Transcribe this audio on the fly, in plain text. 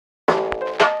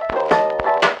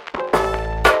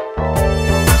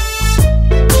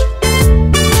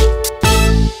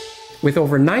With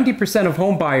over 90% of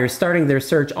home buyers starting their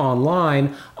search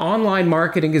online, online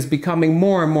marketing is becoming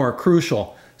more and more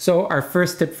crucial. So our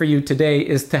first tip for you today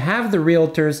is to have the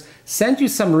realtors send you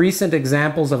some recent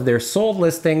examples of their sold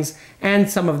listings and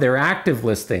some of their active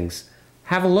listings.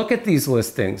 Have a look at these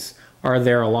listings. Are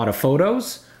there a lot of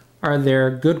photos? Are there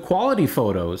good quality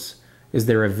photos? Is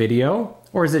there a video,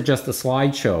 or is it just a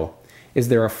slideshow? Is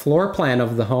there a floor plan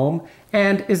of the home?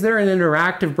 And is there an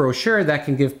interactive brochure that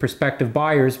can give prospective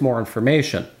buyers more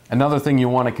information? Another thing you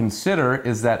want to consider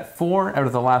is that 4 out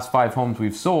of the last 5 homes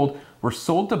we've sold were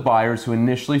sold to buyers who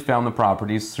initially found the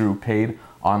properties through paid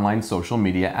online social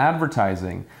media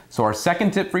advertising. So our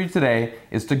second tip for you today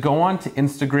is to go on to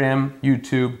Instagram,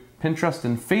 YouTube, Pinterest,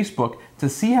 and Facebook to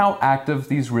see how active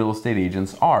these real estate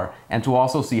agents are, and to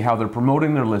also see how they're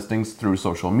promoting their listings through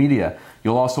social media.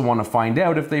 You'll also want to find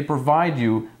out if they provide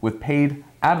you with paid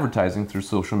advertising through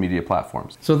social media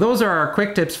platforms. So those are our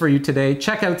quick tips for you today.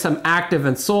 Check out some active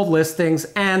and sold listings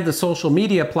and the social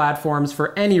media platforms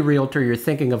for any realtor you're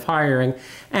thinking of hiring,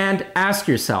 and ask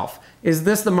yourself, is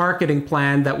this the marketing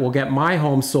plan that will get my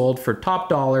home sold for top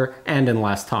dollar and in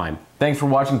less time? Thanks for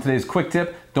watching today's quick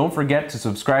tip. Don't forget to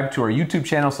subscribe to our YouTube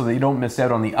channel so that you don't miss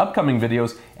out on the upcoming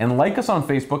videos, and like us on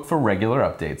Facebook for regular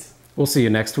updates. We'll see you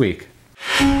next week.